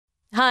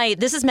Hi,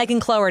 this is Megan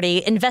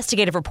Cloherty,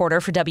 investigative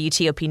reporter for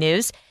WTOP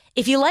News.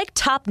 If you like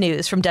top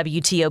news from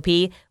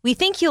WTOP, we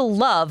think you'll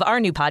love our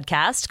new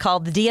podcast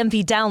called The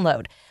DMV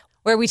Download,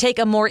 where we take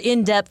a more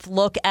in-depth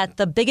look at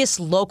the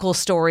biggest local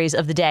stories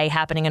of the day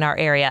happening in our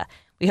area.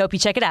 We hope you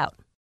check it out.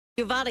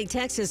 Uvalde,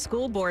 Texas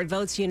School Board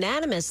votes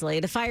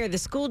unanimously to fire the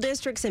school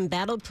district's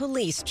embattled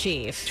police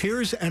chief.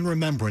 Tears and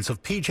remembrance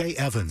of P.J.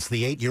 Evans,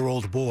 the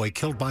 8-year-old boy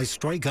killed by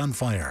stray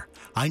gunfire.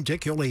 I'm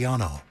Dick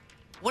Iuliano.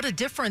 What a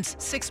difference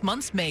 6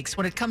 months makes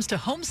when it comes to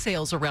home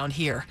sales around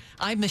here.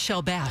 I'm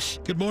Michelle Bash.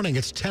 Good morning.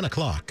 It's 10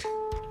 o'clock.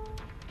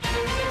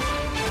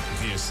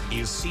 This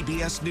is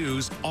CBS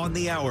News on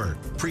the Hour,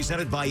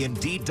 presented by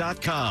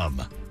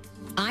Indeed.com.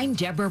 I'm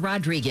Deborah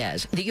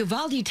Rodriguez. The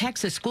Uvalde,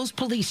 Texas Schools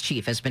Police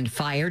Chief has been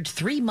fired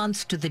 3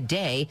 months to the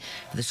day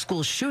for the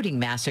school shooting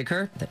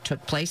massacre that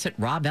took place at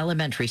Robb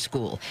Elementary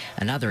School.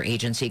 Another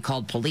agency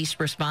called police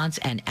response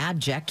an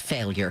abject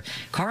failure.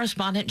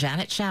 Correspondent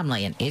Janet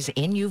Shamlian is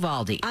in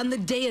Uvalde. On the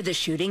day of the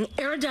shooting,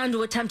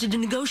 Arredondo attempted to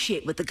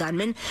negotiate with the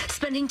gunman,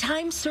 spending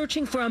time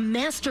searching for a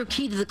master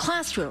key to the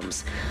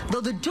classrooms, though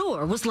the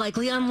door was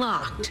likely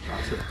unlocked.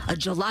 A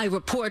July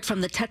report from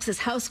the Texas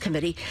House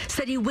Committee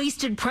said he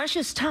wasted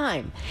precious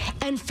time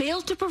and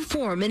failed to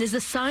perform in his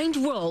assigned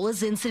role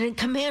as incident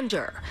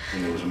commander.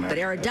 But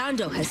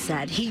Arredondo has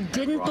said he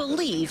didn't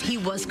believe he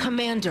was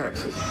commander.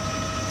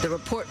 The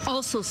report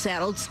also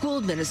saddled school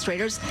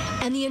administrators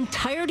and the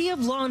entirety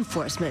of law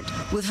enforcement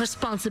with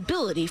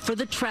responsibility for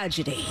the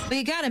tragedy.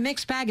 We got a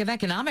mixed bag of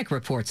economic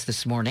reports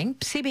this morning.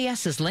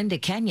 CBS's Linda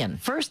Kenyon.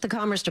 First, the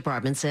Commerce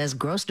Department says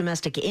gross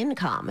domestic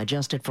income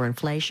adjusted for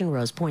inflation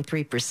rose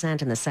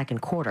 0.3% in the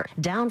second quarter,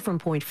 down from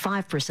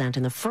 0.5%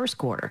 in the first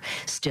quarter.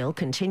 Still,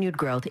 continued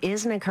growth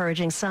is an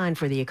encouraging sign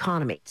for the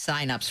economy.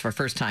 Sign-ups for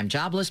first-time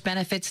jobless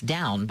benefits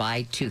down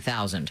by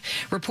 2,000.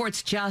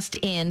 Reports just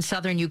in: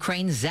 southern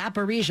Ukraine's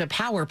Zaporizhzhia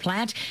power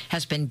plant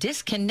has been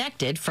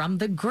disconnected from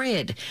the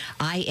grid.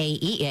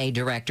 IAEA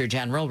Director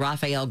General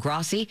Rafael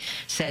Grossi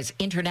says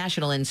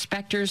international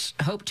inspectors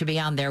hope to be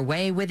on their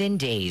way within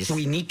days.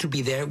 We need to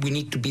be there. We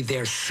need to be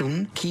there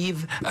soon.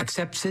 Kyiv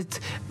accepts it.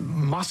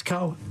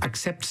 Moscow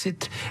accepts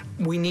it.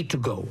 We need to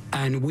go.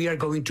 And we are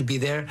going to be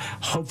there,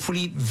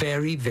 hopefully,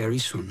 very, very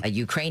soon. A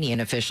Ukrainian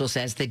official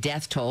says the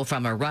death toll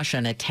from a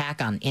Russian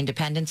attack on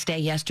Independence Day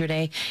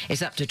yesterday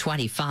is up to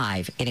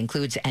 25. It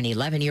includes an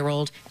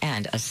 11-year-old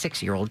and a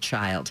 6-year-old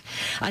child.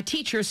 A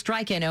teacher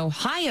strike in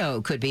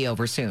Ohio could be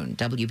over soon.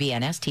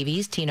 WBNS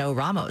TV's Tino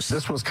Ramos.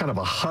 This was kind of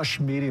a hush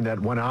meeting that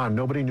went on.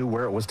 Nobody knew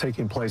where it was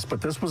taking place, but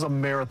this was a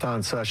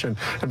marathon session,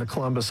 and the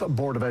Columbus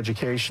Board of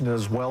Education,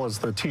 as well as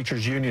the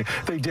teachers union,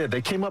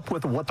 they came up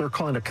with what they're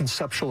calling a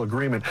conceptual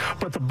agreement.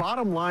 But the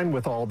bottom line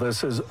with all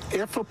this is,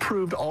 if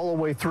approved all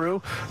the way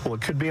through, well, it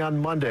could be on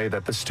Monday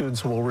that the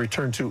students will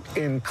return to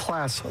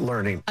in-class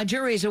learning. A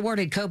jury's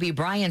awarded Kobe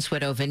Bryant's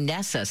widow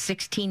Vanessa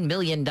 $16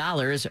 million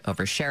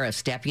over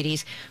sheriff's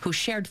deputies who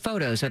shared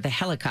photos of the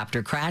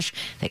helicopter crash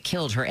that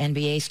killed her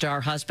NBA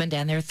star husband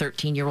and their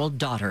 13-year-old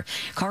daughter.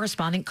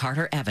 Correspondent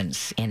Carter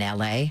Evans in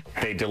L.A.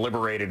 They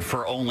deliberated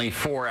for only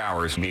 4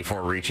 hours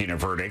before reaching a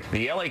verdict.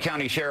 The L.A.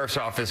 County Sheriff's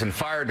Office and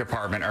Fire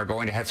Department are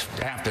going to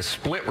have to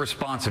split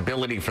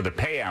responsibility for the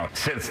payout,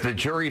 since the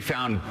jury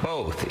found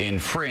both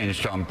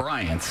infringed on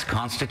Bryant's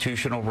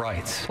constitutional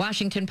rights.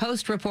 Washington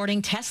Post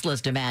reporting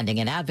Tesla's demanding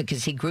an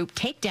advocacy group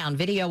take down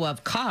video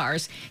of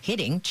cars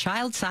hitting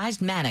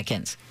child-sized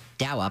mannequins.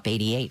 Dow up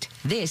 88.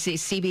 This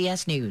is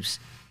CBS News.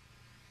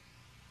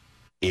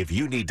 If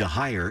you need to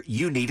hire,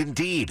 you need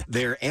Indeed.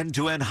 Their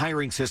end-to-end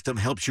hiring system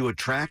helps you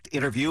attract,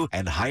 interview,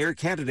 and hire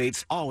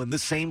candidates all in the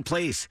same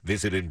place.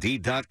 Visit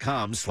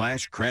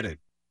Indeed.com/credit.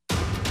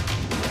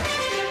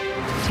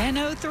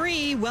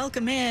 10:03,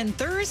 welcome in.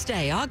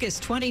 Thursday,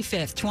 August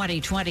 25th,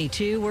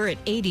 2022. We're at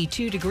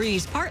 82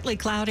 degrees, partly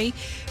cloudy.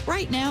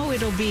 Right now,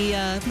 it'll be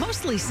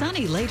mostly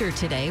sunny later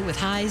today with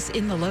highs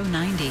in the low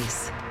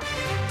 90s.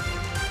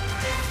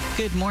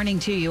 Good morning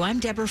to you. I'm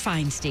Deborah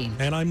Feinstein.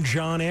 And I'm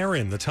John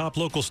Aaron. The top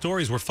local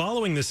stories we're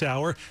following this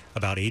hour.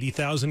 About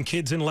 80,000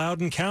 kids in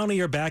Loudoun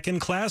County are back in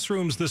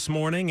classrooms this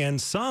morning,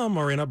 and some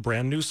are in a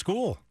brand new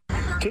school.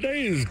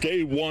 Today is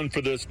day one for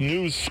this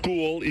new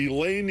school,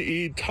 Elaine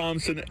E.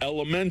 Thompson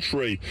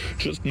Elementary,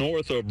 just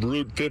north of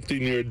Route 50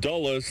 near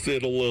Dulles.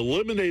 It'll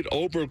eliminate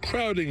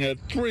overcrowding at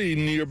 3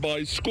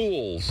 nearby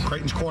schools.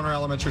 Creighton's Corner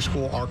Elementary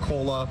School,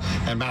 Arcola,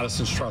 and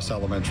Madison's Trust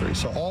Elementary.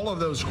 So all of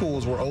those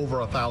schools were over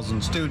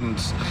 1,000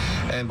 students,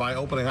 and by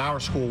opening our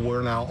school,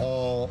 we're now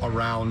all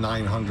around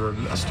 900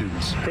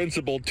 students.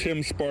 Principal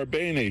Tim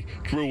Sparbani.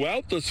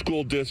 Throughout the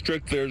school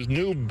district, there's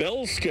new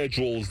bell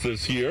schedules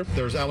this year.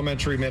 There's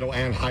elementary, middle,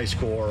 and high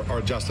school are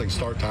adjusting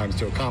start times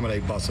to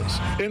accommodate buses.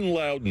 In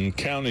Loudoun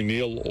County,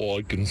 Neil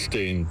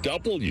Augenstein,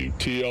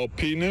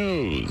 WTOP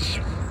News.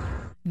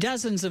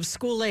 Dozens of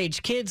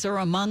school-age kids are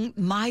among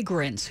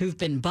migrants who've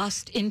been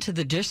bused into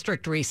the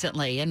district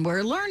recently, and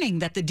we're learning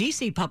that the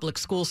D.C. public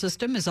school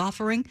system is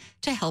offering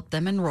to help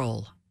them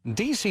enroll.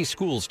 D.C.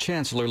 Schools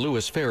Chancellor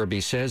Louis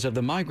Farabee says of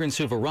the migrants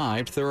who've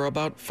arrived, there are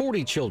about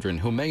 40 children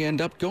who may end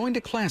up going to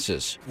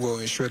classes. We'll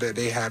ensure that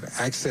they have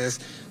access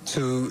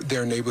to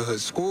their neighborhood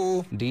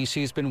school.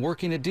 D.C.'s been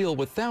working a deal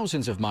with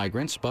thousands of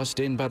migrants bussed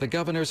in by the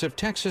governors of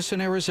Texas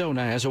and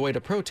Arizona as a way to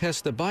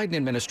protest the Biden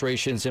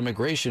administration's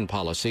immigration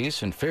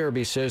policies, and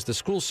Farabee says the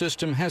school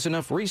system has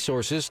enough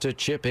resources to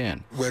chip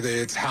in. Whether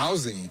it's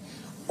housing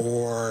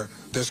or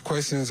there's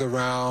questions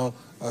around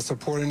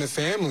supporting the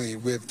family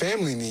with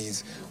family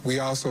needs, we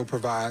also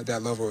provide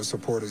that level of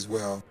support as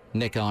well.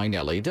 Nick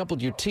Einelli,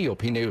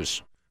 WTOP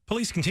News.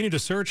 Police continue to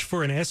search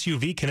for an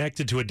SUV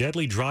connected to a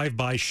deadly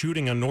drive-by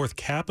shooting on North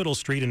Capitol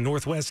Street in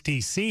Northwest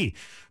D.C.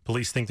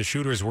 Police think the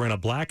shooters were in a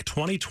black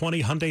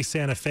 2020 Hyundai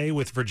Santa Fe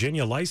with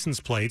Virginia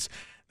license plates.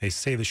 They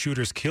say the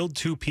shooters killed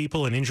 2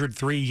 people and injured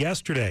 3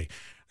 yesterday.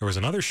 There was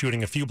another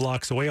shooting a few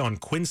blocks away on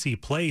Quincy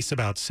Place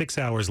about 6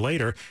 hours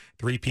later.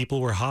 3 people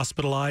were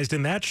hospitalized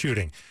in that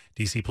shooting.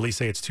 D.C. police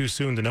say it's too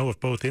soon to know if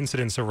both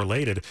incidents are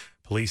related.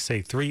 Police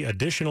say 3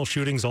 additional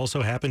shootings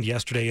also happened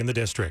yesterday in the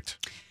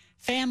district.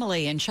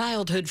 Family and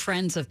childhood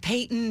friends of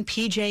Peyton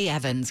P.J.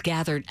 Evans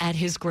gathered at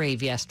his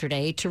grave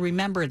yesterday to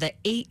remember the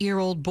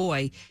 8-year-old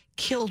boy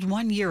killed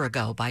 1 year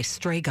ago by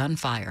stray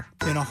gunfire.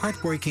 In a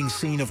heartbreaking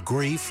scene of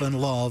grief and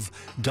love,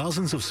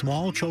 dozens of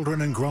small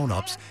children and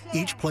grown-ups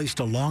each placed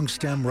a long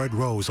stem red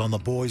rose on the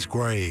boy's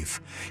grave.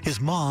 His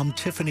mom,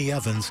 Tiffany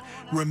Evans,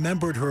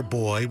 remembered her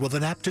boy with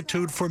an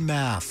aptitude for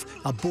math,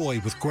 a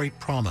boy with great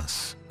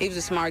promise. He was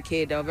a smart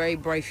kid, though, very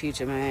bright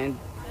future, man.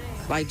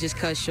 Like, just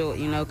cut short,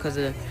 because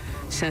of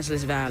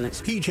senseless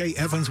violence. P.J.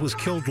 Evans was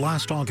killed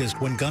last August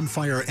when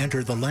gunfire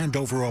entered the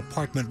Landover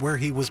apartment where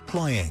he was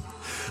playing.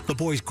 The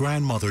boy's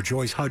grandmother,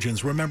 Joyce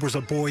Hudgens, remembers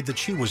a boy that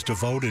she was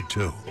devoted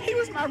to. He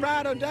was my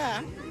ride or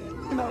die.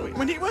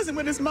 When he wasn't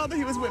with his mother,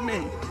 he was with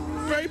me.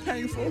 Very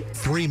painful.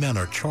 3 men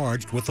are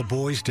charged with the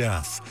boy's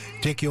death.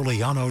 Dick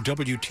Iuliano,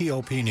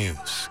 WTOP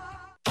News.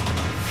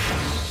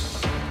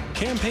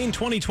 Campaign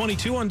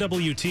 2022 on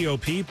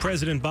WTOP.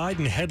 President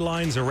Biden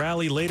headlines a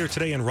rally later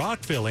today in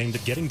Rockville aimed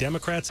at getting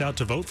Democrats out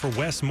to vote for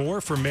Wes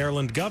Moore for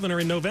Maryland governor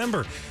in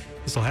November.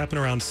 This will happen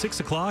around 6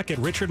 o'clock at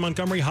Richard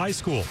Montgomery High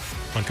School.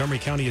 Montgomery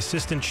County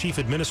Assistant Chief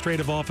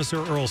Administrative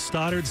Officer Earl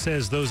Stoddard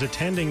says those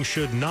attending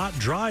should not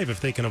drive if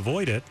they can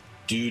avoid it.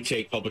 Do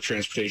take public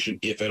transportation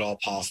if at all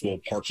possible.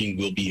 Parking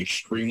will be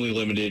extremely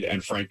limited,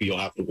 and frankly, you'll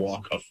have to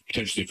walk a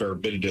potentially fair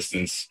bit of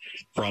distance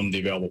from the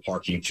available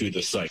parking to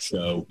the site.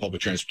 So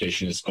public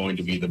transportation is going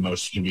to be the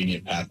most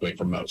convenient pathway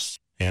for most.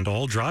 And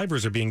all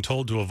drivers are being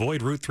told to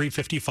avoid Route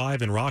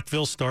 355 in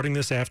Rockville starting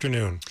this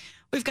afternoon.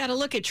 We've got a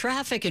look at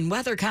traffic and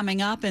weather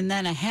coming up, and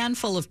then a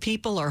handful of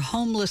people are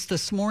homeless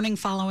this morning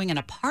following an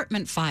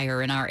apartment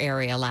fire in our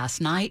area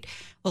last night.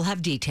 We'll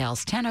have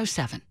details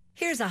 10:07.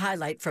 Here's a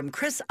highlight from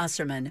Chris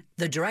Usserman,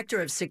 the Director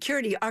of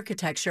Security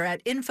Architecture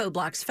at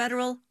Infoblox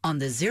Federal, on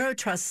the Zero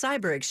Trust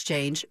Cyber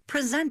Exchange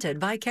presented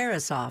by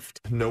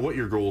Carahsoft. Know what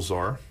your goals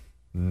are,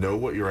 know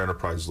what your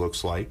enterprise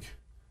looks like,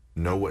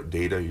 know what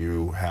data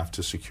you have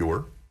to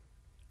secure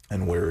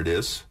and where it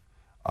is,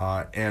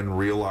 and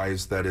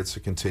realize that it's a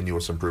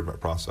continuous improvement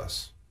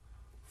process.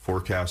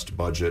 Forecast,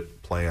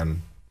 budget,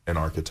 plan, and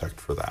architect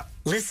for that.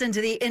 Listen to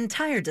the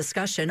entire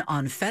discussion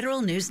on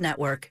Federal News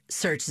Network.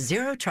 Search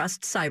Zero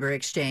Trust Cyber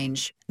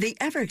Exchange. The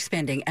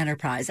ever-expanding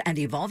enterprise and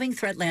evolving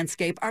threat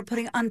landscape are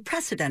putting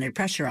unprecedented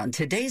pressure on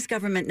today's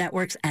government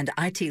networks and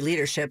IT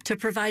leadership to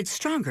provide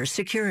stronger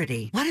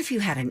security. What if you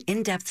had an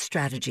in-depth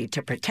strategy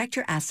to protect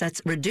your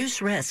assets,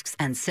 reduce risks,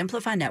 and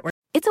simplify network?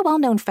 It's a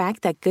well-known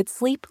fact that good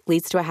sleep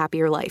leads to a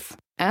happier life.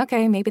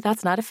 Okay, maybe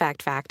that's not a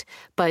fact,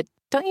 but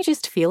don't you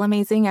just feel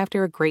amazing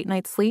after a great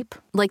night's sleep?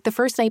 Like the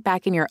first night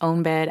back in your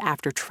own bed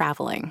after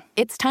traveling.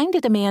 It's time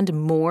to demand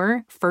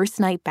more first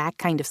night back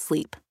kind of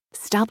sleep.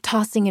 Stop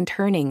tossing and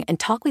turning and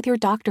talk with your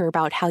doctor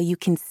about how you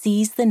can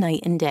seize the night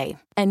and day.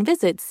 And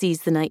visit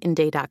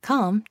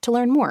seizethenightanday.com to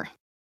learn more.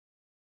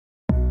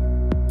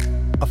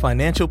 A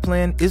financial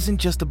plan isn't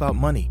just about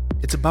money.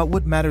 It's about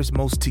what matters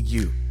most to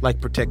you, like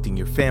protecting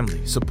your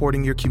family,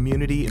 supporting your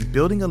community, and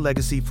building a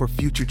legacy for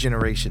future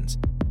generations.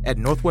 At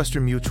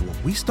Northwestern Mutual,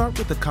 we start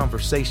with a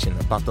conversation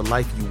about the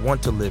life you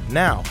want to live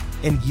now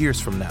and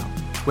years from now.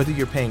 Whether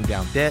you're paying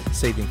down debt,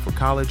 saving for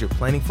college, or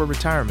planning for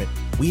retirement,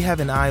 we have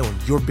an eye on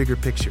your bigger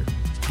picture.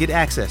 Get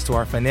access to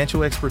our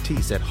financial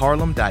expertise at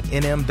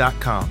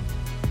harlem.nm.com.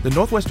 The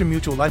Northwestern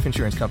Mutual Life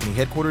Insurance Company,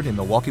 headquartered in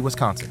Milwaukee,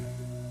 Wisconsin.